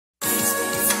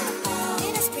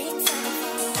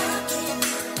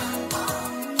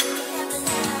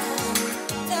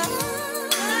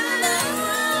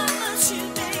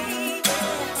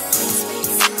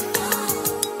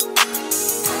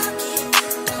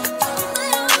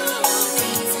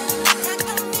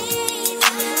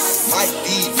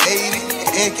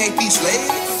NKP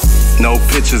slave. No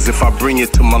pictures if I bring you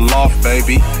to my loft,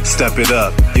 baby. Step it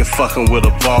up, you're fucking with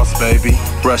a boss, baby.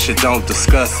 Brush it, don't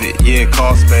discuss it, yeah, it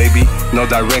costs, baby. No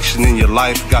direction in your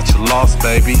life, got you lost,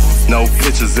 baby. No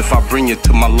pictures if I bring you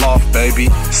to my loft, baby.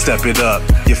 Step it up,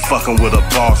 you're fucking with a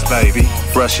boss, baby.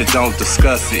 Brush it, don't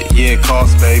discuss it, yeah, it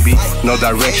costs, baby. No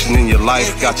direction in your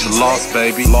life, got you lost,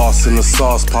 baby. Lost in the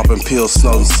sauce, popping pills,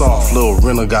 snow soft. Little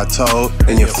Renner got told,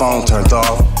 and your phone turned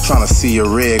off. Trying to see your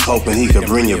rig, hoping he could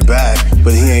bring you back.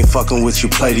 But he ain't fucking with you,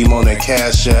 played him on that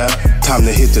cash app. Time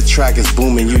to hit the track, it's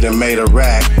booming, you done made a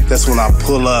rack. That's when I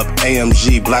pull up,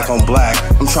 AMG, black on black.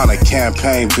 I'm trying to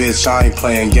campaign, bitch, I ain't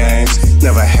playing games.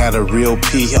 Never had a real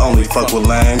P, only fuck with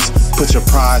lames. Put your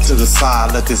pride to the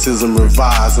side, let this ism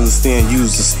revise. Understand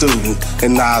you's the student,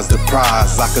 and I's the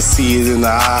prize. I could see it in the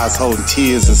eyes, holding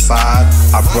tears inside.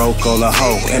 I broke on a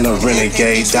hoe, and a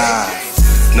renegade died.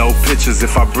 No pictures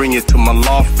if I bring you to my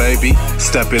loft, baby.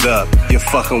 Step it up, you're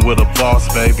fucking with a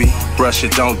boss, baby. Brush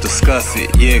it, don't discuss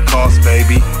it, yeah, it costs,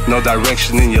 baby. No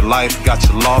direction in your life, got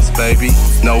you lost, baby.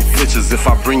 No pictures if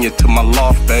I bring you to my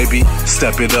loft, baby.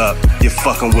 Step it up, you're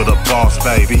fucking with a boss,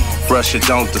 baby. Brush it,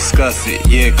 don't discuss it,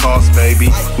 yeah, it costs, baby.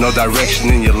 No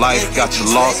direction in your life, got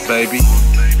you lost, baby.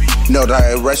 No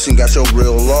direction, got your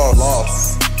real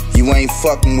loss. You ain't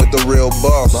fucking with the real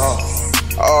boss.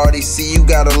 I already see you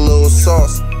got a little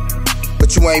sauce,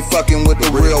 but you ain't fucking with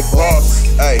the real boss.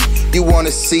 Hey, you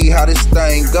wanna see how this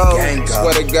thing go?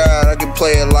 Swear to God, I can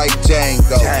play it like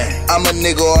Django. I'm a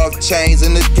nigga off chains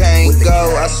and the gang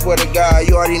go. I swear to God,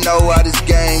 you already know how this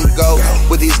game go.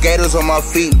 With these gators on my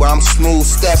feet where I'm smooth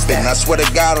stepping. I swear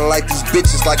to God, I like these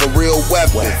bitches like a real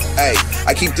weapon. Hey,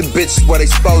 I keep the bitches where they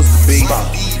supposed to be,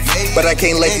 but I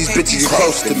can't let these bitches get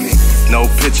close to me. No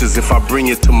pictures if I bring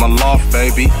you to my loft,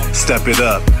 baby. Step it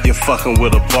up, you're fucking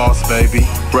with a boss, baby.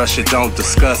 Brush it, don't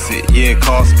discuss it, yeah, it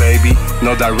costs, baby.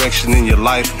 No direction in your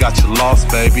life, got you lost,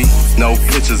 baby. No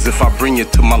pictures if I bring you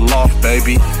to my loft,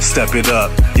 baby. Step it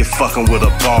up, you're fucking with a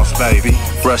boss, baby.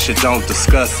 Brush it, don't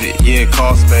discuss it, yeah, it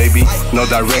costs, baby. No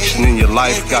direction in your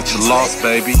life, got you lost,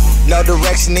 baby. No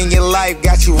direction in your life,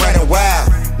 got you running wild.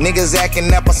 Niggas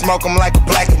acting up, I smoke them like a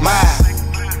black and mild.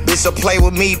 Bitch, so play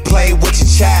with me, play with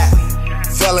your child.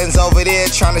 Felons over there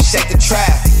trying to shake the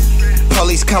trap.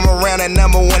 Police come around and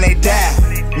number when they die.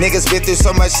 Niggas been through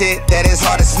so much shit that it's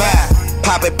hard to smile.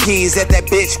 Poppin' peas at that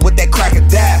bitch with that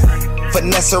crocodile.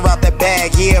 Finesse her out that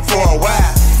bag, yeah, for a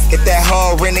while. If that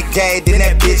whole renegade, then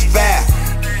that bitch foul.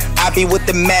 I be with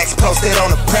the max posted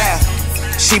on the prowl.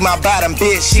 She my bottom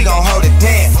bitch, she gon' hold it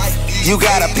down. You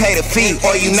gotta pay the fee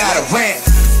or you not a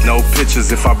rent. No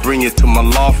pictures if I bring you to my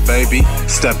loft, baby.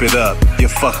 Step it up, you're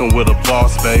fucking with a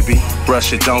boss, baby.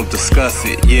 Brush it, don't discuss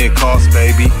it, yeah, it costs,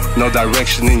 baby. No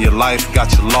direction in your life,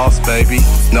 got you lost, baby.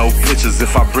 No pictures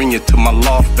if I bring you to my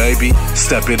loft, baby.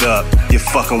 Step it up, you're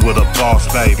fucking with a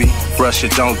boss, baby. Brush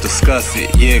it, don't discuss it,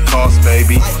 yeah, it costs,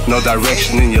 baby. No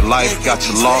direction in your life, got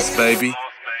you lost, baby.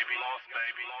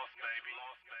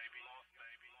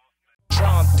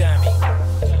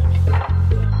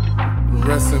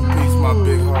 Rest in peace, my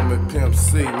big homie Pimp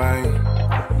C, man.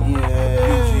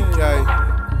 Yeah.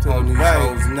 UGK on these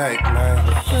hoes' neck,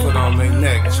 man. Put on their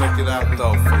neck, check it out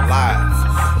though, for life.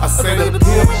 I say the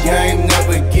pimp game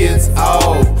never gets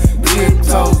old. 10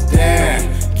 toes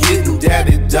down, getting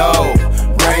daddy dough.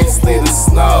 Rain, sleet, or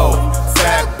snow,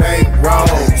 fat bank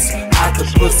rolls. Out the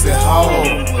pussy hole,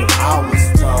 I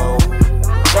was told.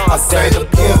 I say the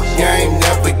pimp game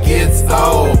never gets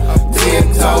old.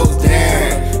 10 toes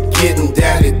down, getting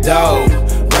daddy dough.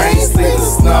 Rain, sleet, or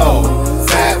snow,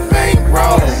 fat bank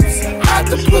rolls. Out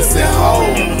the pussy hole,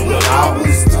 I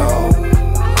was told.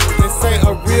 They say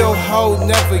a real hoe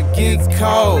never gets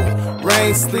cold.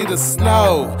 Rain, sleet, or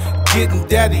snow, getting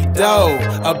daddy dough.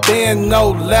 A band no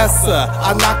lesser.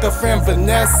 I knock her friend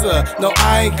Vanessa. No,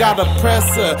 I ain't got a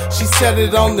presser. She set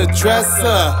it on the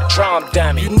dresser. Drum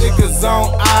dummy. You niggas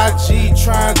on IG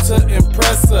trying to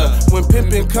impress her. When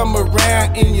pimpin' come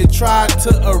around and you try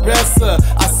to arrest her,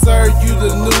 I serve you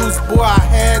the news, boy, I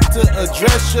had to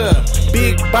address ya.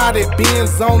 Big body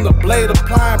Benz on the blade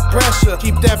applying pressure.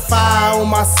 Keep that fire on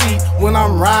my seat when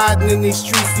I'm riding in these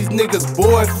streets. These niggas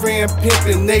boyfriend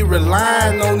pimpin', they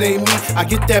relying on they meat. I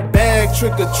get that bag,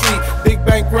 trick or treat. Big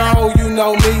bankroll, you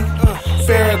know me.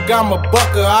 Ferragamo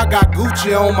bucker, I got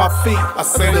Gucci on my feet. I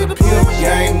say the pimp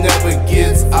game never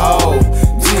gets old.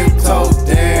 10 toes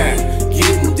down,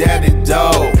 getting daddy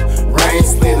dough. Rain,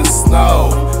 sleet, or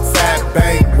snow, fat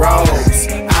bank rolls.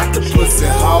 Out the pussy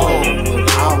hole,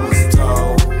 I was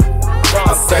told.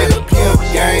 I say the pimp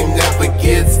game never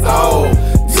gets old.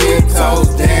 10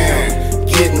 toes down,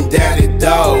 getting daddy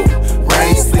dough.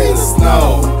 Rain, sleet, or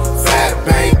snow, fat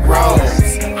bank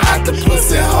rolls. Out the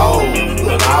pussy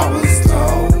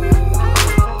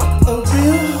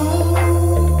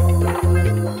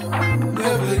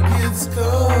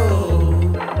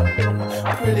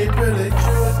pretty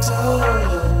pedicure toe.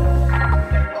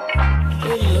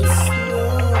 In the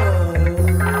snow.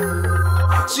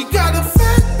 She got a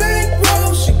fat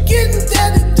bankroll, she getting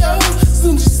daddy dough.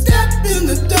 Soon she step in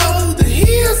the door, the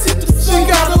heels hit the floor. She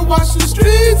gotta wash the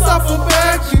streets off her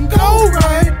back and go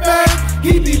right back.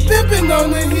 He be pimpin'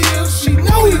 on the heels, she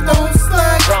know he don't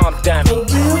slack. Prom dummy. A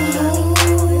real home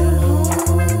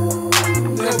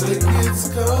never gets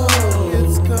cold.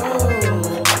 It's cold.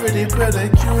 Pretty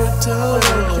pedicure toe.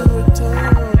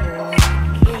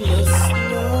 In the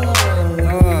snow.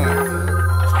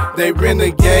 They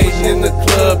renegade in the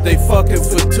club, they fucking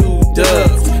for 2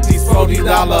 dubs. These $40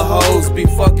 hoes be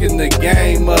fucking the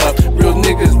game up. Real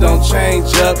niggas don't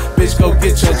change up, bitch go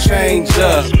get your change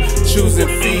up. Choosing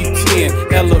feed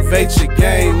 10, elevate your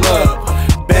game up.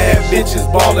 Bad bitches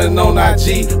ballin' on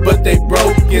IG, but they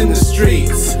broke in the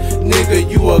streets. Nigga,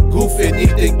 you a goofy,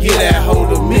 need to get that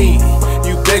hold of me.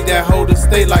 You think that hoe to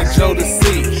stay like Joe to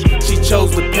see. She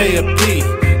chose to pay a P,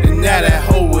 and now that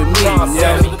hoe with me.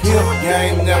 Yeah, the pimp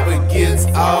game never gets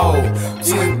old.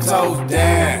 10 toes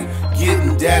down,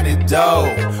 getting daddy dough.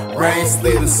 Rain,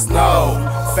 sleet, or snow.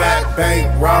 Fat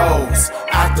bank rolls,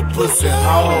 out the pussy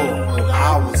hole. What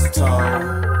I was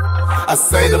told. I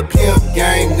say the pimp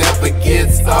game never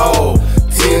gets old.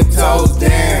 10 toes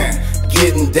down,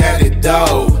 getting daddy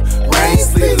dough. Rain,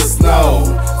 sleet, or snow.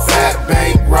 Fat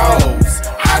bank rolls,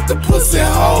 out the pussy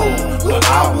hole. What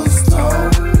I was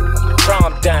told.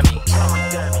 Prom dummy.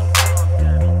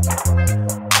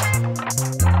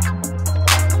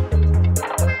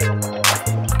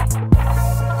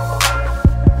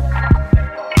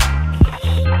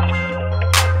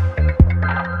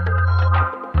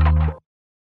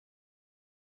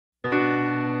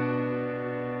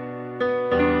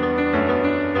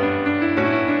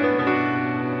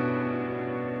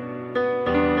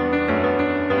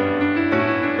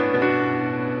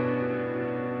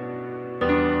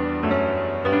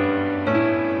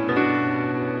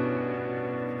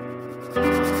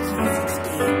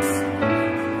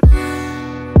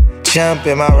 Jump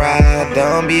in my ride,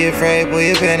 don't be afraid, pull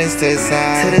your panties to the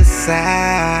side. To the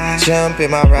side. Jump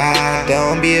in my ride,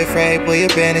 don't be afraid, pull your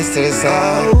panties to the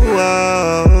side. Oh,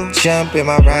 oh. Jump in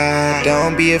my ride,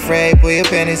 don't be afraid, pull your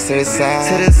panties to the side.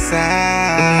 To the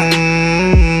side.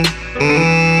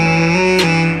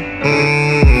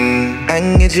 I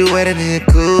can get you wetter than a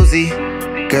jacuzzi.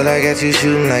 Girl, I got you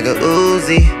shooting like a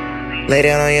Uzi. Lay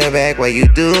down on your back while you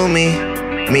do me.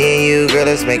 Me and you, girl,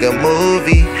 let's make a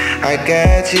movie. I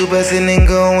got you bustin' and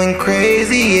going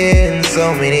crazy, yeah, in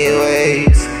so many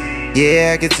ways.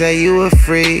 Yeah, I can tell you a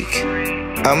freak.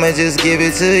 I'ma just give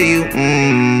it to you,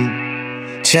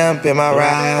 Jump in my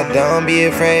ride, don't be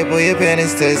afraid, pull your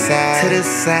panties to the side. To the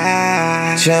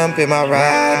side. Jump in my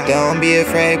ride, don't be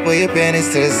afraid, pull your panties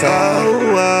to the side.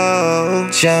 Oh, oh.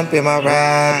 Jump in my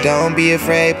ride, don't be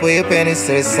afraid, pull your panties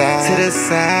to the side. To the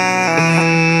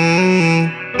side.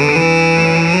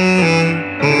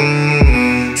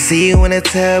 See you in the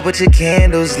tub with your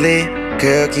candles lit.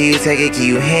 Girl, can you take it, can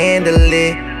you handle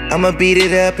it? I'ma beat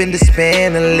it up and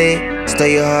dismantle it. Stole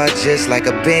your heart just like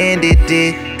a bandit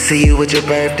did. See you with your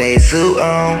birthday suit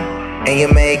on, and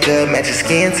your makeup match your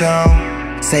skin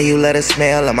tone. Say you love the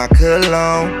smell of my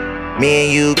cologne. Me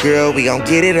and you, girl, we gon'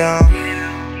 get it on.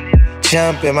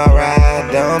 Jump in my ride,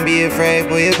 don't be afraid,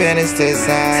 pull your panties to the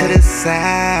side. To the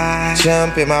side.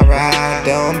 Jump in my ride,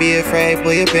 don't be afraid,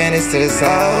 pull your panties to the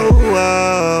side. Oh,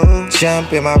 oh.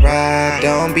 Jump in my ride,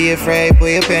 don't be afraid, pull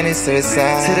your panties to the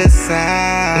side. To the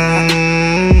side.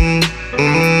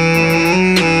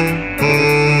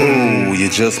 Ooh, you're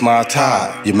just my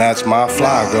type. You match my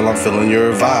fly, girl, I'm feeling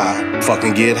your vibe.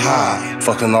 Fucking get high,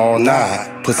 fucking all night.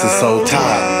 Pussy so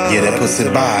tight, yeah, that pussy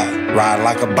by. Ride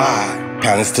like a bike.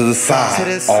 Panties to the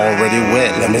side, already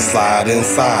wet, let me slide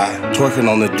inside. Twerking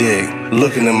on the dick,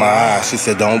 looking in my eyes. She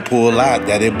said don't pull out,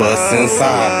 that it busts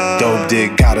inside. Dope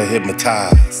dick, gotta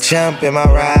hypnotize. Jump in my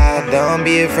ride, don't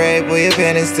be afraid, pull your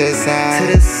panties to the side.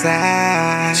 To the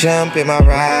side. Jump in my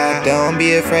ride, don't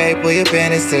be afraid, pull your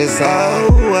panties to the side.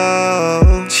 Oh,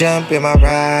 oh. Jump in my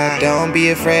ride, don't be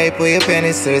afraid, pull your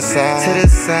panties to the side. To the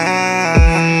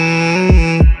side.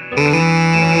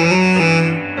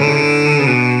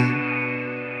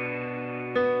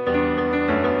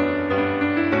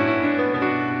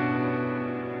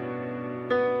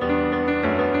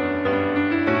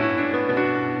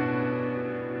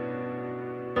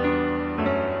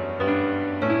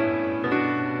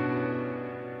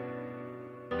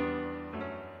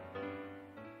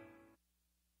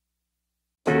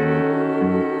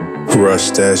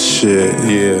 Rush that shit,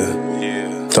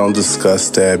 yeah. Don't discuss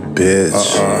that bitch.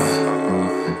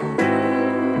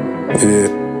 Yeah.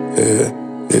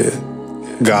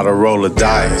 Gotta roll the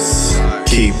dice,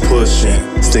 keep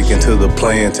pushing, sticking to the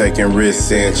plan, taking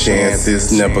risks and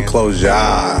chances. Never close your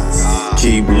eyes,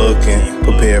 keep looking,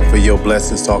 prepared for your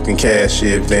blessings, talking cash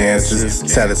advances.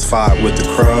 Satisfied with the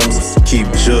crumbs, keep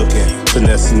juking,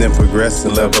 finessing and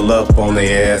progressing, level up on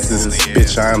their asses.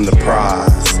 Bitch, I am the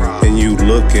prize, and you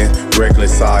looking,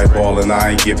 reckless eyeballing,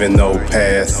 I ain't giving no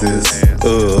passes.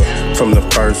 From the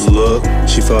first look,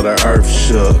 she felt her earth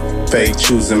shook. Fake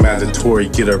choosing mandatory,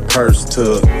 get her purse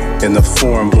took. In the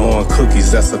form, blowing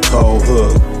cookies, that's a cold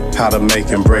hook. How to make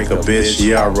and break a bitch,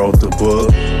 yeah, I wrote the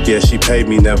book. Yeah, she paid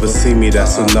me, never see me,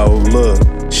 that's a no look.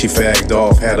 She fagged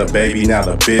off, had a baby, now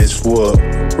the bitch whoop.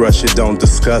 Rush it, don't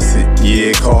discuss it, yeah,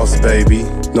 it costs, baby.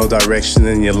 No direction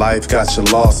in your life, got you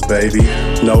lost, baby.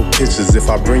 No pictures if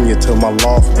I bring you to my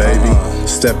loft, baby.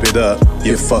 Step it up,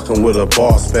 you're fucking with a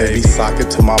boss, baby. Sock it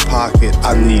to my pocket,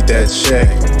 I need that check.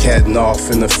 Catting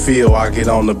off in the field, I get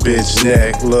on the bitch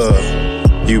neck.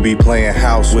 Look, you be playing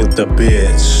house with the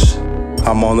bitch.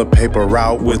 I'm on the paper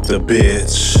route with the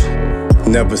bitch.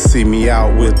 Never see me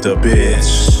out with the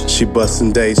bitch. She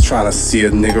bustin' days tryna see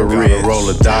a nigga rich. Gotta roll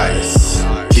the dice,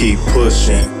 keep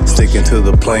pushing, sticking to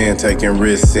the plan, taking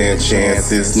risks and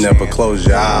chances. Never close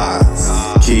your eyes,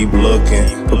 keep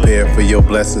looking, prepared for your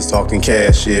blessings, talking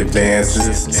cash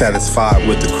advances. Satisfied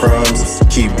with the crumbs,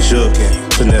 keep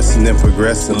juking, finessing and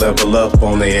progressing, level up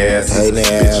on their asses.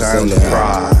 Bitch, I am the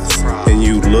prize, and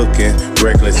you looking,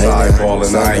 reckless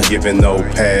eyeballing, I ain't giving no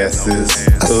passes.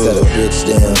 I set a bitch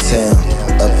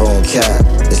downtown, up on cap.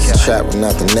 It's the trap,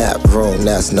 not the nap room,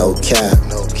 that's no cap.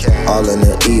 All in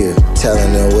her ear,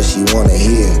 telling her what she wanna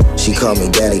hear. She called me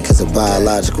daddy cause her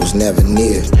biological's never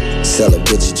near. Sell a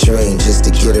bitch a dream just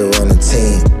to get her on the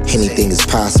team. Anything is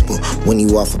possible when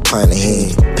you off a pint of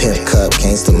hen. Pimp cup,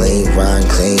 gangsta lean, rhyme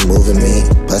clean, moving mean.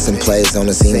 Bustin' plays on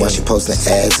the scene while she posting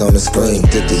ads on the screen.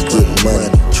 Addicted getting money,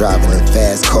 driving in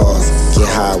fast cars. Get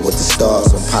high with the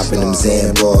stars, I'm popping them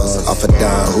Zan bars. Off of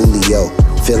Don Julio,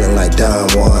 feeling like Don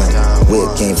Juan.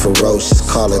 Whip game ferocious,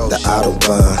 call it the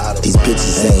Autobahn. These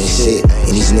bitches ain't shit,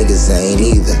 and these niggas ain't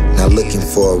either. Not looking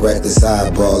for a reckless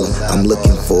eyeballer, I'm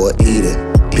looking for a eater.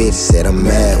 Bitch said I'm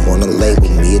mad, wanna label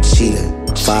me a cheater.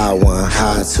 5-1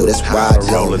 high too, that's why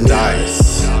I roll the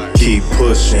dice, keep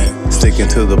pushing, sticking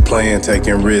to the plan,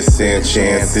 taking risks and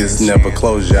chances. Never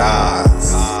close your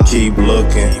eyes, keep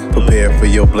looking, prepared for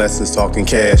your blessings, talking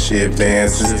cash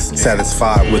advances.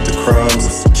 Satisfied with the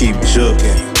crumbs, keep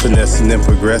juking, finessing and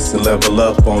progressing, level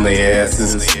up on their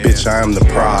asses. Bitch, I am the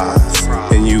prize,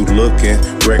 and you looking,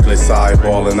 reckless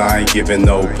eyeballing, I ain't giving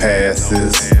no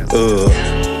passes.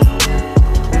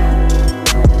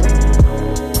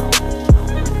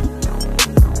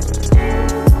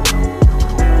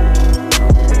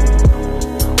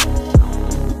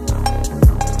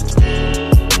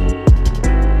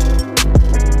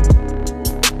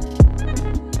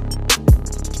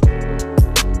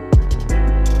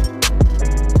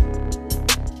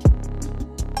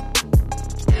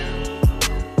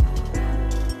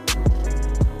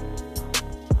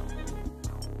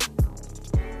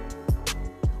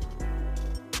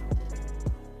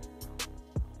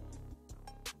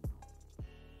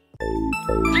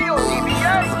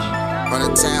 Run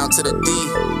the town to the D.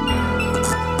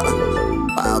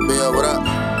 Wild Bill, what up?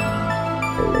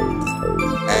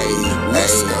 Hey,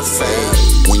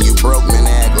 F.A.B. When you broke, man,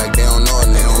 they act like they don't know a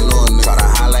nigga. Try to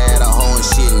holler at a hoe and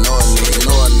shit, know a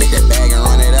nigga. Take that bag and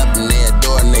run it up and they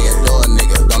adore a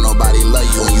nigga. Don't nobody love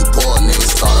you when you poor, nigga.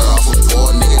 Started off a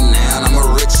poor nigga, now I'm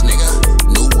a rich nigga.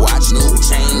 New watch, new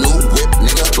chain, new whip,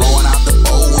 nigga. Blowing out the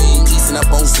bowl, we ain't piecing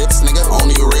up on zips, nigga.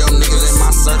 Only real niggas in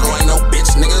my circle, ain't no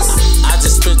bitch niggas. I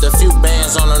just spent a few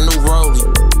bands on a new rollie.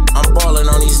 I'm ballin'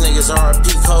 on these niggas,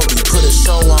 LRP Kobe. Put a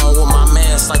show on with my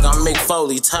mans like I'm Mick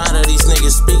Foley. Tired of these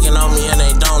niggas speaking on me and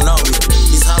they don't know me.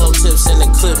 These hollow tips in the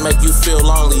clip make you feel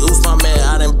lonely. Who's my man?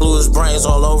 I done blew his brains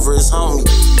all over his homie.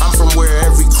 I'm from where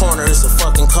every corner is a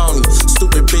fucking coney.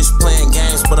 Stupid bitch playing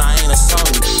games, but I ain't a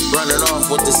Sony. Running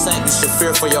off with the sack, you should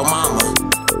fear for your mama.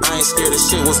 I ain't scared of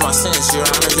shit, what's my sense, your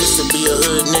honor? Used to be a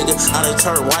hood nigga, I done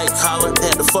turned white collar.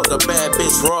 Had to fuck a bad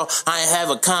bitch raw, I ain't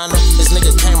have a condom. This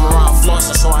nigga came around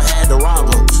flossing, so I had to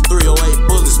rob him. 308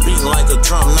 bullets beating like a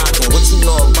drum knocking. What you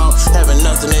know about having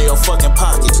nothing in your fucking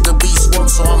pockets? The beast work,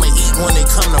 so I'ma eat when they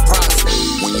come to profit.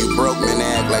 When you broke, man,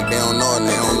 they act like they don't know a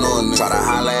nigga. Try to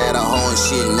holler at a hoe and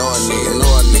shit, know a nigga.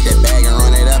 Take that bag and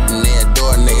run it up and they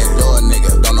adore a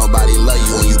nigga. Don't nobody love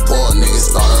you when you poor, nigga.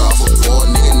 Started off a poor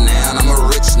nigga, now I'm a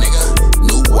rich nigga.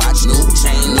 New watch, new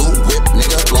chain, new whip,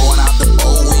 nigga. Blowing out the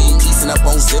bowl, we ain't piecing up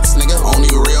on zips, nigga.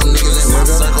 Only real niggas in my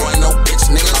circle, ain't no bitch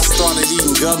nigga. I started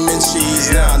eating government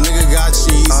cheese, now nigga got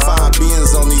cheese. 5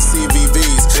 beans on these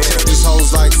CVVs. Check these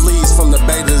hoes like fleas from the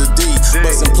bay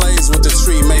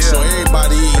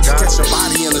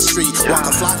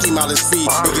came out his feet.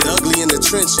 It get ugly in the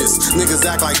trenches. Niggas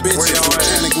act like bitches.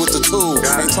 Mechanic with the tool.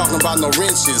 Ain't talking about no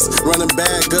wrenches. Running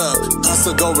bag up.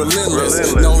 Hustle go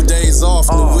relentless. No days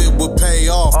off. The whip would pay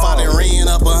off. I done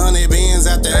ran up 100 bands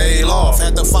after A-Loft.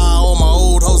 Had to fire all my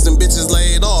old hoes and bitches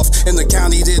laid off. And the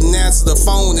county didn't answer the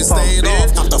phone and stayed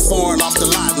off. Out the foreign, off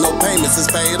the lot. No payments is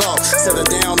paid off. Set her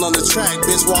down on the track.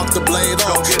 Bitch walk the blade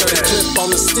off. Got a clip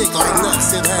on the stick like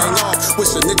nuts. It hang off.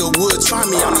 Wish a nigga would try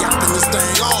me. I'm yapping this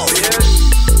thing off.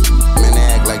 Man, they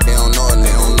act like they don't know it,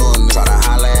 they don't know it. Try to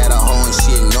holler at a hoe and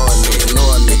shit, know it, nigga, know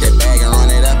it. Get that bag and run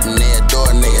it up and they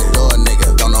adore it,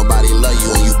 nigga. Don't nobody love you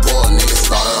when you poor, nigga.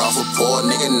 Started off a poor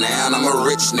nigga, now I'm a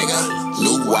rich nigga.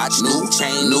 New watch, new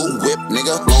chain, new whip,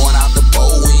 nigga. Blowing out the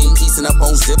bowl, we ain't piecing up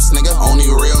on zips, nigga. Only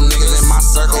real niggas in my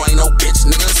circle, ain't no bitch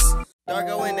niggas.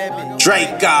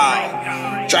 Draco.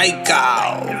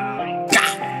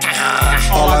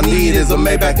 All I need is a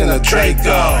Maybach and a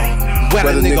Draco. Wet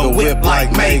a nigga whip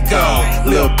like Mako.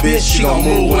 Lil' bitch, she gon'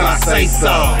 move when I say so.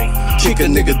 Kick a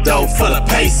nigga dope for the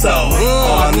peso.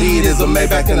 All I need is a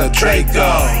Maybach and a Draco.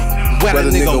 Wet a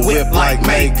nigga whip like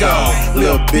Mako.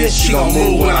 Lil' bitch, she gon'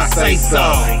 move when I say so.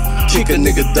 Kick a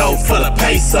nigga dope for the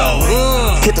peso.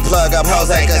 Hit the plug up,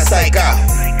 hoes ain't gonna say go.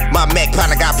 My Mac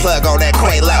partner got plug on that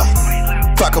Quelo.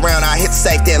 Fuck around, I hit the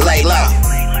safe, then lay low.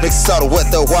 Mix soda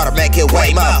with the water, make it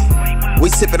way more. We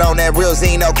sippin' on that real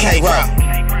Zeno K-Roll.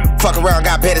 Fuck around,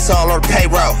 got bet, it's all on the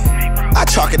payroll. I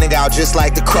chalk a nigga out just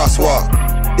like the crosswalk.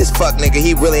 This fuck nigga,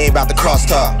 he really ain't about the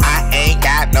crosstalk. I ain't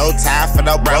got no time for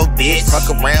no broke bitch. Fuck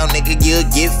around, nigga, you'll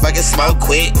get fucking smoke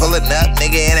quick. Pullin' up,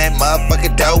 nigga, in that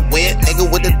motherfucking dope whip. Nigga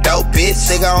with the dope bitch,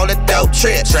 nigga on the dope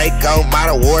trip. Draco,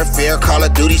 Modern Warfare, Call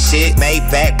of Duty shit.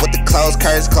 Maybach with the closed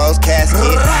curtains, closed casket.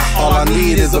 All I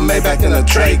need is a Maybach and a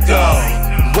Draco.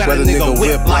 Wet a nigga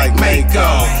whip like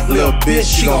Mako. Lil' bitch,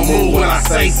 she gon' move when I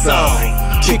say so.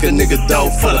 Kick a nigga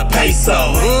dope for the peso.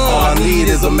 All I need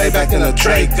is a Maybach and a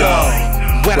Draco.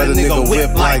 Wet a nigga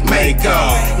whip like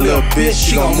Mako. Lil' bitch,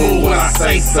 she gon' move when I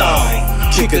say so.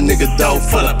 Kick a nigga dope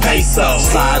for the peso.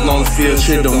 Sliding on the field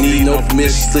trip, don't need no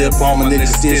permission. Slip, all my niggas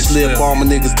stitch slip, all my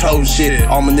niggas toe shit.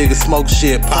 All my niggas smoke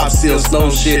shit, pop seal, snow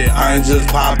shit. I ain't just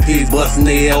pop peas, bustin'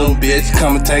 their own bitch.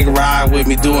 Come and take a ride with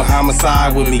me, doing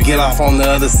homicide with me. Get off on the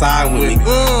other side with me.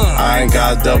 I ain't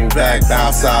got double back,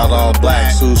 outside all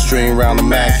black. Shoestring round the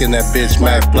Mac and that bitch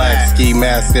Mac Black. Ski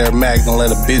mask, Air Mac, don't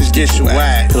let a bitch get you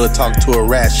whack. Could talk to a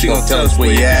rat, she gon' tell us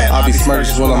where you at. I be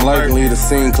smirking when I'm lurking, leave the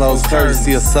scene closed curtain.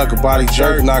 See a sucker body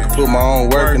jerk, and I can put my own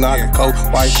work, and I can coat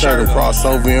white shirt and cross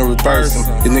over and reverse them.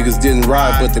 Your niggas didn't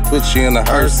ride, but they put you in a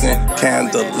hearse and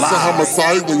candle light. It's a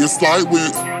homicide when you slide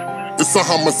with. It's a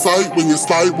homicide when you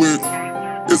slide with.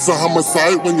 It's a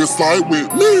homicide when you slide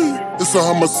with me. It's a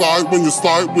homicide when you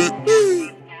slide with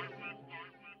me.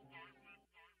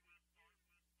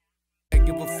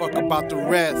 Give a fuck about the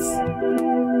rest.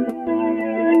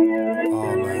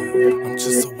 I'm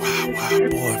just a wild, wild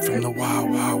boy from the wild,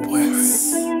 wild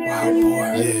west. Wild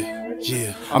boy,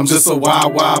 yeah. I'm just a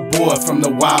wild, wild boy from the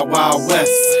wild, wild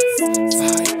west.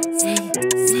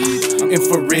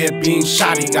 Infrared beam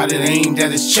shot, he got it aimed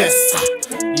at his chest.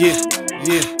 Yeah.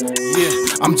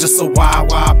 I'm just a wild,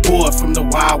 wild boy from the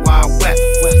wild, wild west.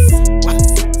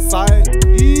 Side,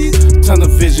 ton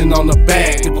of vision on the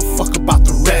bag, give a fuck about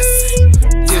the rest.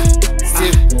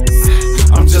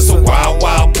 I'm just a wild,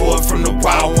 wild boy from the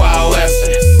wild, wild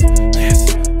west.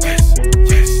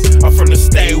 I'm from the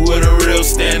state where the real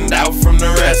stand out from the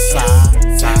rest.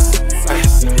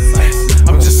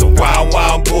 I'm just a wild,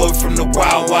 wild boy from the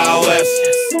wild, wild west.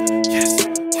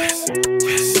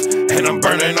 And I'm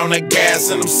burning on the gas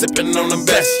and I'm sipping on the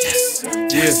best.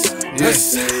 Yes.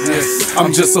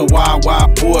 I'm just a wild,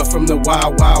 wild boy from the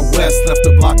wild, wild west. Left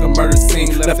the block of murder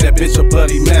scene, left that bitch a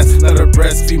bloody mess. Let her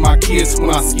breastfeed my kids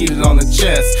when I skeeted on the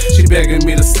chest. She begging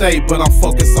me to stay, but I'm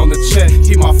focused on the check.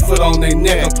 Keep my foot on their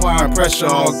neck, applying pressure,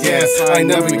 all gas. I ain't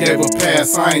never gave a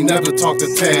pass, I ain't never talked to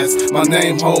task. My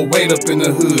name hold weight up in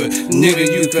the hood, nigga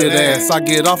you could ask. I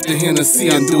get off the Hennessy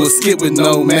and do a skit with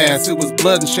no mask. It was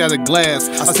blood and shattered glass,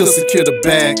 I still secure the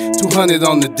bag. 200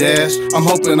 on the dash, I'm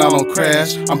hoping I don't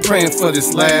crash. I'm praying for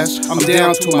this lash, I'm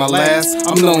down to my last.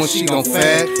 I'm knowing she gon'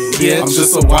 fag, yeah. I'm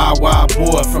just a wild, wild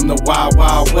boy from the wild,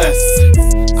 wild west.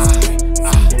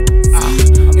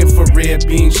 Infrared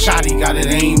beam shot, he got it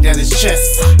aimed at his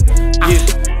chest. Yeah.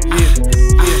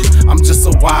 I'm just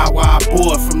a wild, wild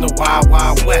boy from the wild,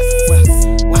 wild west.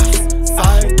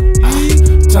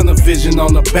 Ton of vision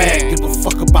on the bag, give a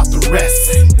fuck about the rest.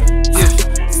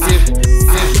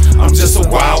 I'm just a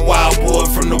wild, wild boy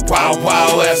from the wild,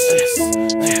 wild west.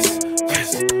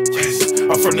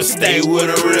 I'm from the state where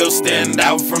the real stand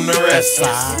out from the rest.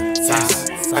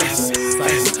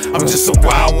 I'm just a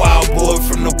wild, wild boy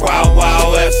from the wild,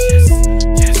 wild west.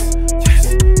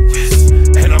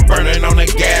 And I'm burning on the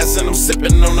gas and I'm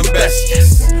sipping on the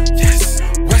best.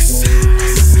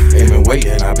 They been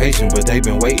waiting, I'm patient, but they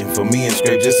been waiting for me and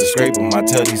Skrape just to scrape them. I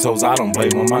tell these hoes I don't blame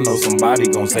them. I know somebody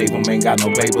gon' save them. Ain't got no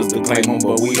papers to claim them,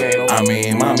 but we ain't. I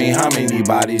mean, mommy, how many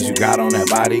bodies you got on that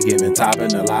body? Giving top in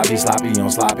the lobby, sloppy on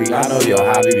sloppy. I know your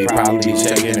hobby be probably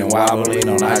checking and wobbling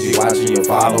on IG, watching your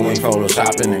following,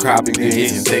 photoshopping and cropping,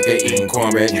 getting thicker, eating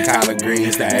cornbread and collard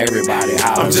greens. That everybody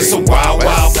hollering. I'm just a wild,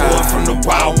 wild boy from the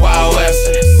wild, wild west.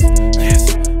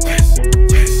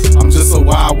 I'm just a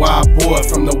wild, wild boy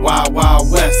from the wild,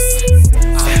 wild west.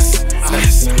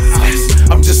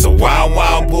 I'm just a wild,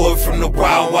 wild boy from the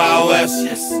wild, wild west.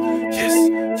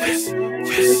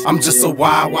 I'm just a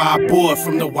wild, wild boy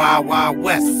from the wild, wild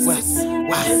west.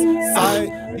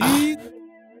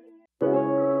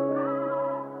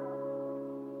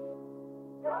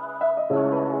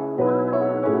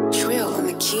 Trill on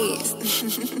the keys.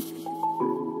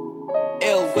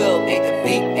 Ill will make the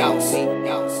beat out.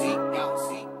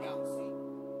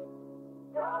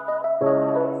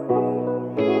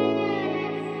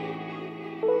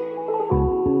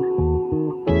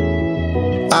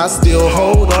 I still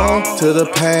hold on to the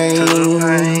pain.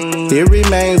 It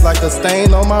remains like a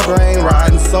stain on my brain.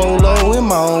 Riding solo in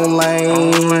my own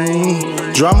lane.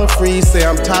 Drama free, say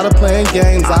I'm tired of playing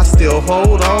games. I still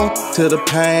hold on to the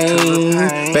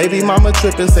pain. Baby mama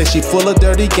tripping, say she full of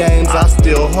dirty games. I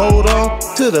still hold on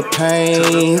to the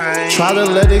pain. Try to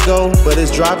let it go, but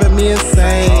it's driving me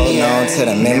insane. Hold on to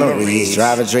the memories.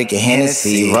 Driving, drinking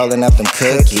Hennessy. Rolling up them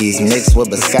cookies, mixed with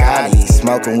biscotti.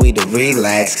 Smoking weed to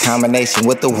relax. Combination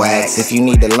with the wax. If you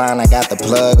need the line, I got the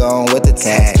plug on with the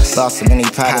tag. Lost so many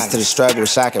partners to the struggle,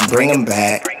 wish I could bring them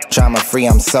back. Drama free,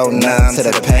 I'm so numb to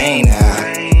the pain now.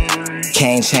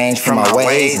 Can't change from my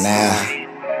ways now.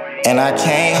 And I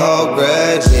can't hold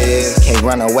grudges. Can't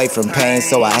run away from pain,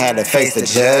 so I had to face the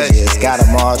judges. Got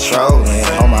them all trolling,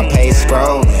 on my page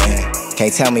scrolling.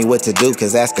 Can't tell me what to do,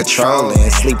 cause that's controlling.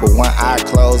 Sleep with one eye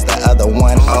closed, the other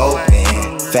one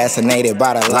open. Fascinated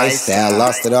by the lifestyle,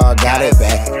 lost it all, got it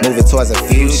back. Moving towards the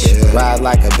future, ride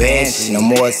like a bench, no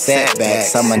more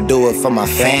setbacks. I'ma do it for my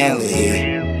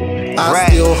family. I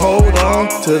still hold on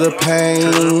to the pain.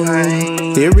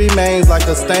 It remains like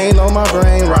a stain on my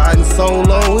brain. Riding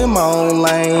solo in my own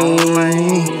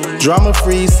lane. Drama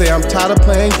free, say I'm tired of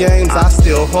playing games. I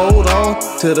still hold on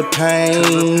to the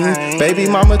pain. Baby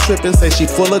mama tripping, say she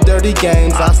full of dirty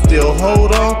games. I still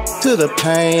hold on to the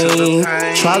pain.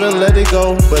 Try to let it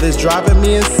go, but it's driving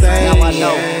me insane. Now I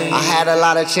know I had a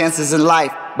lot of chances in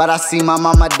life, but I see my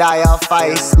mama die off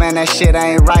ice. Man, that shit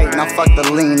ain't right. Now fuck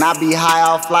the lean, I be high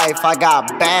off life. I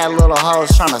got bad little hoes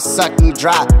tryna suck me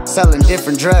dry, selling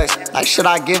different drugs. Like, should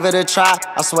I give it a try?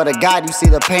 I swear to God, you see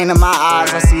the pain in my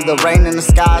eyes. I see the rain in the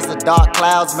skies, the dark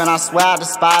clouds. Man, I swear I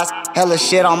despise. Hella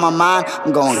shit on my mind,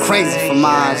 I'm going crazy for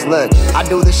mines. Look, I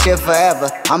do this shit forever,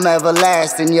 I'm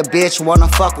everlasting. Your bitch wanna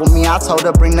fuck with me, I told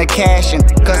her bring the cash in.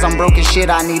 Cause I'm broke as shit,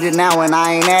 I need it now and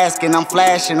I ain't asking. I'm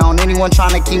flashing on anyone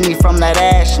tryna keep me from that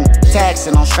ash.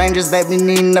 Taxing on strangers that be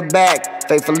needing the back.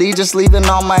 Faithfully just leaving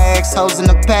all my ex-hoes in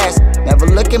the past. Never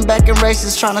looking back in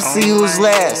races trying to see who's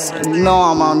last. And you know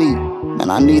I'm on E, and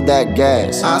I need that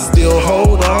gas. I still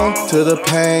hold on to the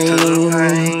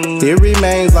pain. It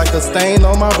remains like a stain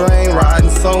on my brain. Riding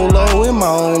solo in my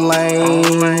own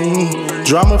lane.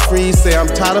 Drama free, say I'm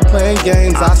tired of playing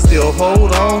games. I still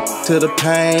hold on to the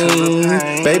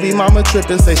pain. Baby mama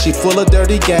tripping, say she full of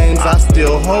dirty games. I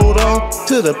still hold on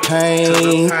to the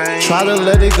pain. Try to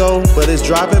let it go, but it's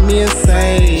driving me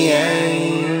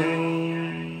insane.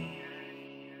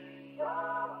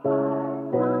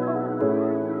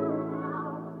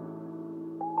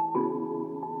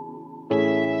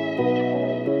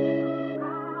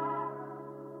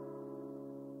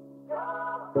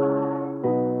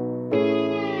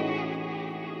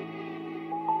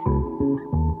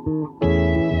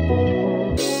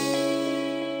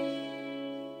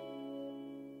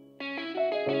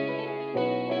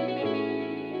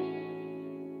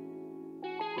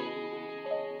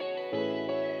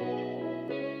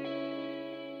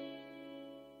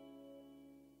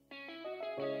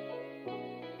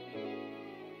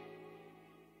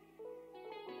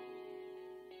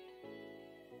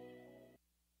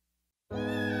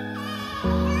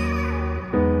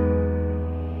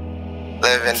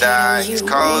 Live and die, these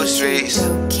cold streets.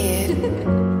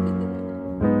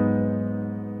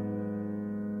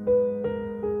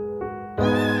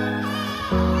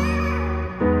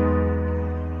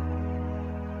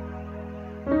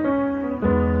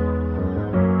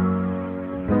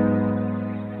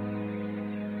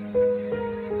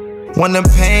 When the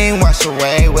pain wash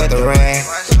away with the rain,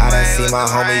 I done see my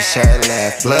homie shirt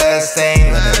left bloodstained.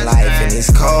 Living life in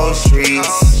these cold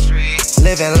streets.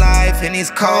 Living life in these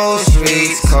cold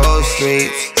streets, cold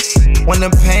streets. When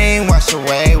the pain wash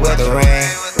away with the rain,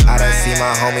 I done see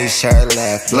my homie shirt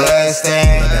left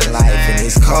bloodstained. Living life in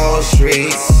these cold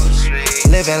streets.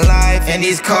 Living life in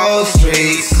these cold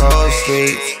streets, cold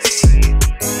streets.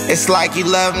 It's like you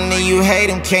love him and you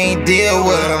hate him, can't deal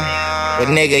with him. But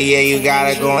nigga, yeah, you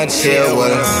gotta go and chill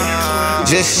with him.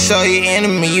 Just show your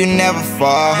enemy you never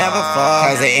fall.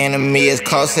 Cause the enemy is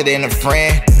closer than a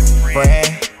friend.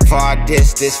 Far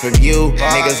distance from you.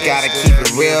 Niggas gotta keep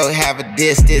it real, have a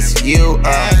distance view.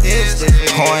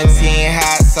 Quarantine,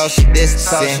 high social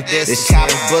distancing. This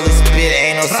chopper bullet spit,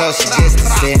 ain't no social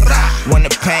distancing. When the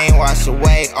pain washed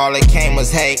away, all it came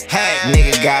was hate.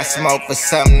 Nigga got smoked for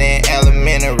something in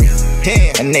elementary.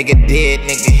 A nigga did,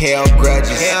 nigga held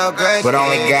grudges. But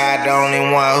only God, the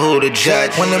only one who to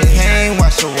judge. When the pain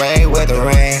washed away with the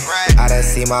rain, I done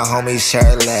see my homie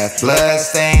shirt left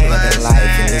bloodstained. Living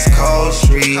life in these cold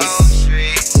streets.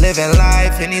 Living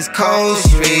life in these cold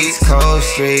streets, cold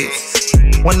streets.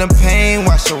 When the pain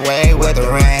wash away with the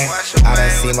rain, I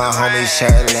done see my homie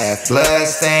shirt left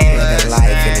bloodstained. Living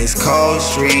life in these cold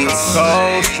streets.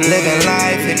 Living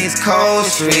life in these cold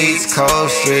streets,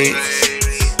 cold streets.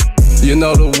 You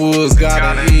know the woods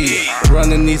gotta eat.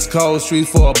 Running these cold streets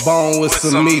for a bone with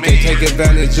some meat. They take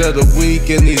advantage of the weak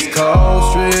in these cold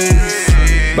streets.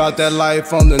 About that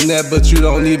life on the net, but you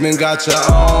don't even got your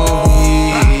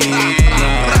own heat.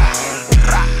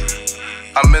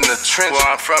 I'm in the trench. Where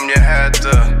I'm from, you had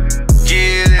to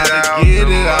get it out the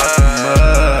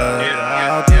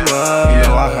mud. You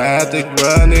know I had to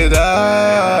run it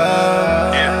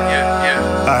up.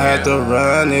 I had to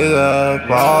run it up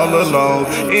all alone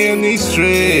in these streets.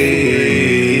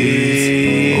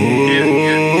 Ooh,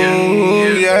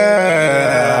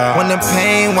 yeah. When the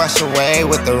pain wash away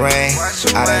with the rain,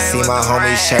 I done see my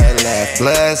homie shirt left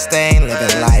bloodstained.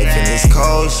 Living life in these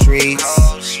cold streets.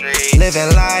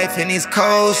 Living life in these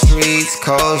cold streets,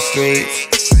 cold streets.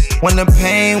 When the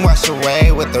pain wash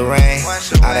away with the rain,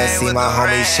 I done see my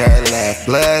homie shirt left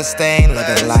bloodstained.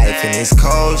 Living life in these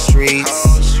cold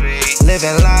streets.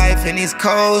 Living life in these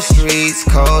cold streets,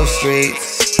 cold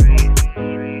streets.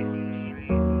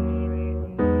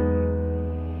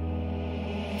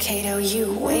 Kato,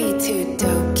 you way too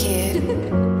dope, kid.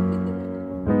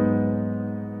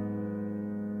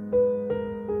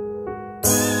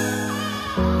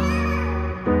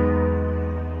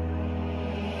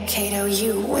 Kato,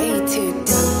 you way too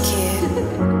dope, kid.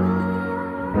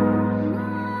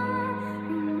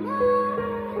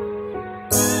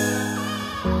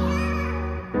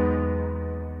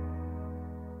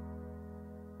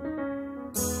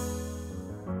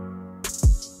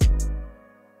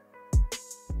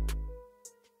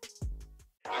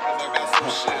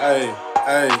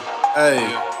 Hey,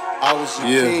 I was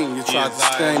your king, you tried to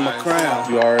stain my crown.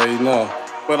 You already know.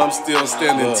 But I'm still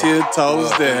standing 10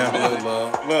 toes down.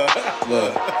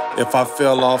 Look, if I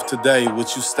fell off today,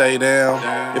 would you stay down?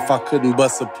 If I couldn't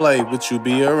bust a play, would you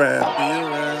be around?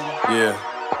 Yeah.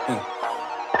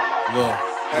 Look.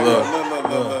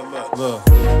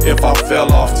 If I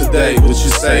fell off today, would you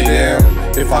stay down?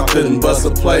 If I couldn't bust a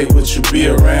play, would you be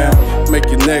around? Make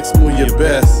your next move your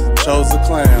best, chose a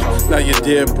clown. Now you're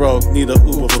dead broke, need a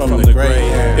Uber from the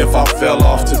Greyhound. If I fell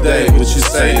off today, would you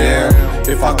stay down?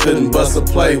 If I couldn't bust a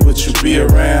play, would you be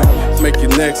around? Make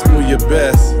your next move your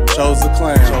best, chose a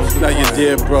clown. Now you're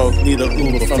dead broke, need a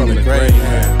Uber from the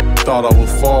Greyhound. Thought I would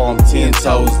fall, I'm 10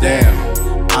 toes down.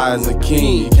 I as a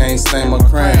king, you can't stain my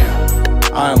crown.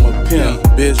 I am a pimp,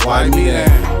 bitch, wipe me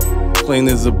down. Clean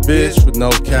as a bitch with no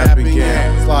cap and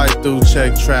gown. Slide through,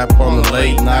 check trap on the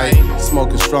late night.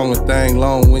 Smoking stronger thing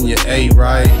long when you ate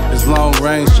right. It's long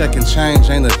range, checking change,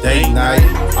 ain't a date night.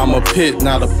 I'm a pit,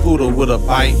 not a poodle with a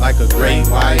bite like a great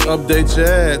white. Update your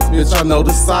ads, bitch, I know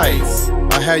the sights.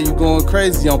 I had you going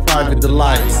crazy on private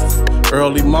delights.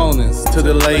 Early mornings to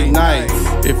the late nights.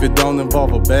 If it don't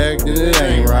involve a bag, then it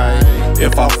ain't right.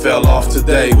 If I fell off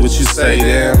today, would you stay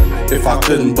down? If I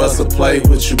couldn't bust a play,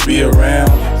 would you be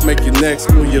around? Make your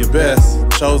next move your best,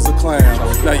 chose a clown.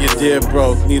 Now you're dead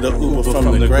broke, need a Uber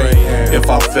from the Greyhound. If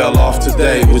I fell off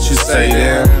today, would you stay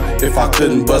down? If I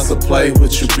couldn't bust a play,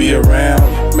 would you be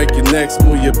around? Make your next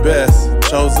move your best,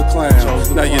 chose a clown.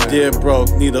 Now you're dead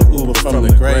broke, need a Uber from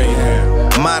the Greyhound.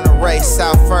 Monterey,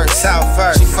 South first.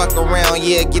 She fuck around, on,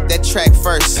 yeah, get that track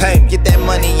first. Get that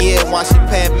money, yeah, while she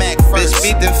pay Mac first. Bitch,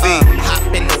 beat them feet. Hop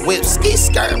in the whip, ski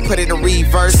skirt, put it in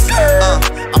reverse. I'm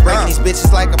breaking these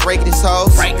bitches like I'm breaking these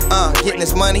hoes. Getting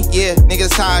this money, yeah,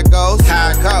 niggas how it goes.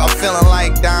 I'm feeling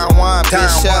like Don Juan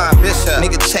Bishop.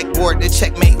 Nigga checkboard, the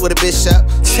checkmate with a bishop.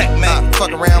 Checkmate.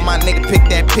 Fuck around, my nigga pick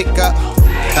that pick up.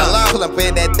 Pull up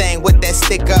in that thing with that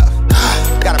stick up.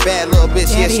 Got a bad little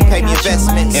bitch, yeah, she pay me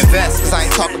investments. Cause I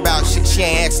ain't talking about shit, she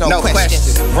ain't ask no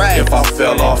questions. If I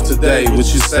fell off today, would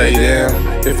you say damn?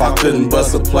 If I couldn't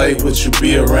bust a play, would you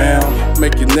be around?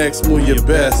 Make your next move your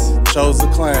best, chose a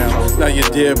clown. Now you're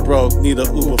dead broke, need a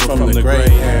Uber from the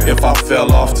Greyhound. If I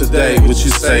fell off today, would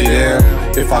you say damn?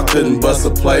 If I couldn't bust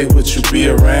a play, would you be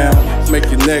around?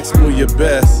 Make your next move your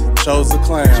best, chose a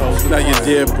clown. Now you're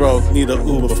dead broke, need a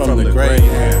Uber from the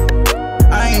Greyhound.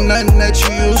 I ain't nothing that you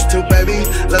used to, baby.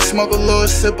 Let's smoke a little,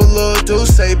 sip a little, do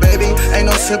say, baby. Ain't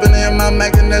no sipping in my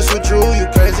Mac and that's what drew you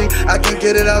crazy. I can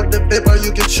get it out the bip or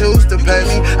you can choose to pay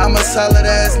me. I'm a solid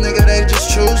ass nigga, they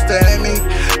just choose to hate me.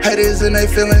 Haters and they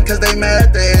feeling cause they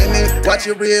mad, they hate me. Watch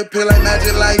it reappear like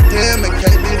magic, like damn it,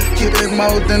 KB. Keep it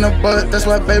more than a butt, that's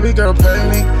why baby girl pay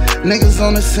me. Niggas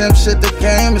on the sim shit, the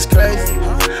game is crazy.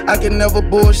 I can never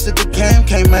bullshit, the game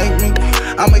can't make me.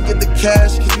 I'ma get the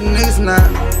cash, cause you niggas not.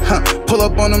 Pull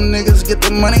up on them niggas, get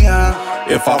the money on.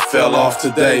 If I fell off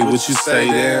today, would you say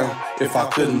damn? If I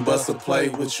couldn't bust a play,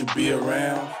 would you be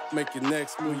around? Make your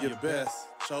next move your best,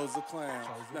 chose a clown.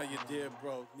 Now you're dead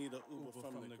broke, need a Uber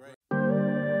from the great.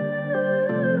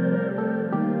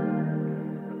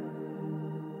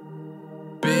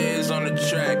 Biz on the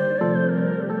track.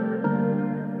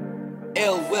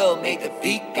 Ill Will made the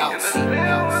beat bounce. Cop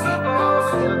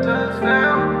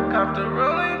the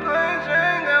rolling plane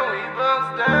chain, then we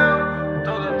bust down.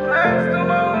 Throw the packs to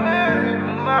my man,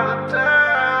 from out of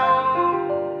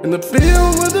town. In the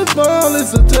field with the ball,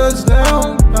 it's a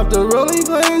touchdown. Cop the rolling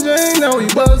plane chain, now we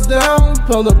bust down.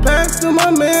 Throw the packs to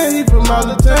my man, he from out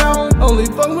of town. Only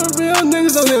fuck with real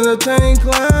niggas, don't entertain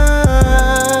clowns.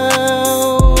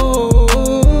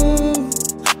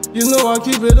 You know I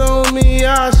keep it on me,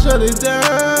 I shut it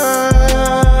down.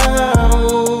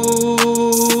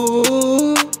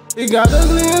 It got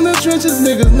ugly in the trenches,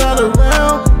 niggas not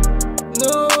around.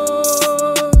 No,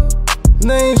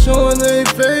 they ain't showing their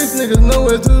face, niggas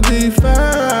nowhere to be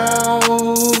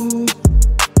found.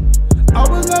 I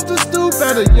was off the stoop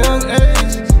at a young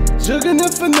age, jugging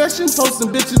and finessing, posting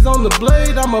bitches on the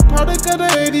blade. I'm a product of the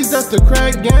 80s, that's the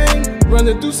crack gang.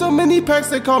 Running through so many packs,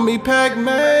 they call me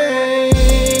Pac-Man.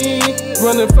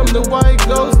 Running from the white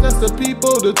ghost, that's the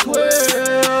people, the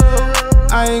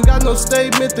 12. I ain't got no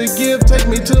statement to give, take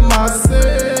me to myself.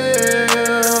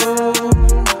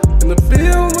 In the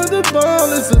field with the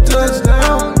ball, it's a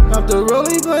touchdown. Off the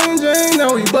rolling plane chain,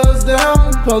 now we buzz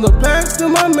down. Pull the packs to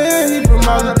my man, he from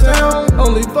out of town.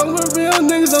 Only fuck with real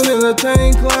niggas, don't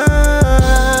entertain clowns.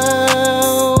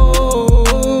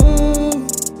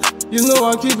 You know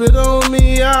I keep it on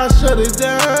me, I shut it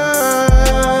down.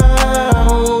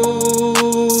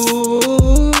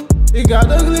 It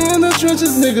got ugly in the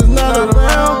trenches, niggas not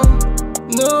around.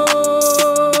 No,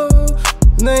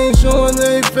 they ain't showing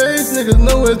their face, niggas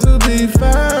nowhere to be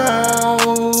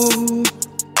found.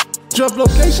 Drop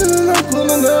location and I'm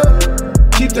pulling up.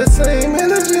 Keep that same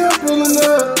energy, I'm pulling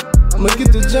up. I'ma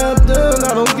get the job done,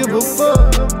 I don't give a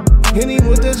fuck. Hit him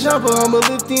with the chopper, I'ma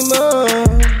lift him up.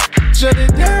 Shut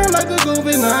it down like the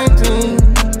COVID-19.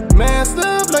 Masked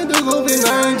up like the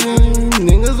COVID-19.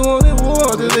 Niggas wanted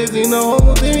war till they seen the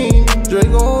whole thing.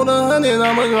 Drake on 100,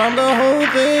 I'ma grab the whole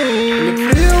thing. In the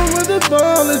field with the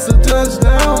ball, it's a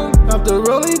touchdown. Off the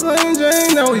rolling plane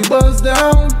chain, now we buzz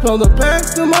down. Pull the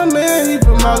packs to my man, he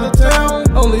from out of town.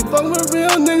 Only fuck with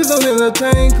real niggas, don't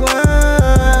entertain clowns.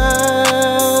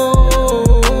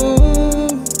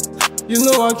 You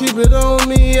know I keep it on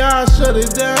me, I shut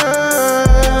it down.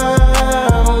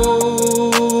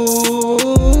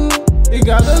 It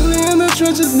got ugly in the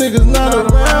trenches, niggas not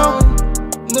around.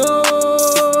 No,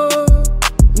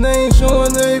 they ain't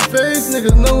showing their face,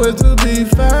 niggas nowhere to be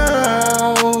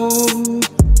found.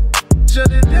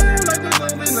 Shut it down like the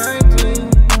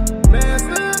COVID-19.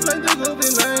 Masked up like the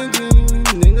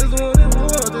COVID-19. Niggas wanted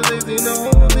war till they seen the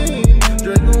whole thing.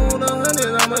 Drake on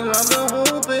 100, I'ma grab the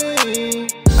whole thing.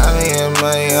 I be getting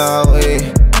money all week.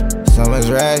 So much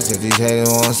racks if these haters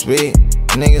won't speak.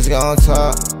 Niggas gon'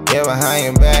 talk, get behind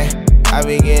your back. I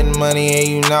be getting money and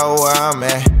you know where I'm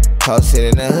at. Posted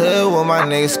in the hood with my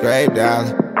nigga Skrape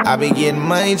Dolla. I be getting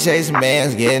money, chasing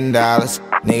bands, getting dollars.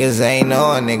 Niggas ain't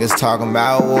knowing, niggas talking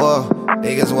about war.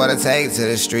 Niggas what it take to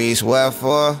the streets, what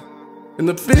for? In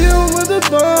the field with the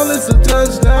ball, it's a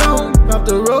touchdown. Off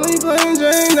the rolling plain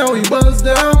Jane, now he buzz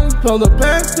down. Pull the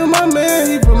packs to my man,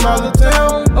 he from out of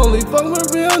town. Only fuck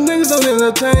with real niggas, don't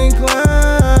entertain clowns.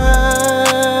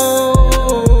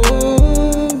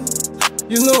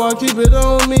 You know I keep it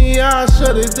on me, I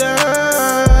shut it down.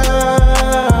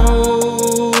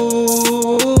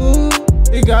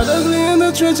 It got ugly in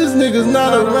the trenches, niggas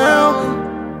not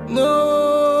around. No.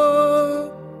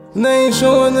 They ain't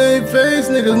showing their face,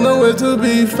 niggas nowhere to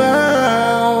be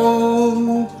found.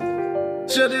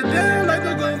 Shut it down like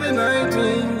the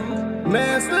COVID-19.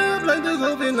 Masked up like the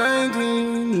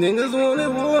COVID-19. Niggas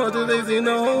wanted war till they seen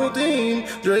the whole team.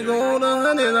 Drake on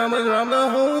 100, I'ma drop the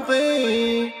whole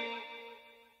thing.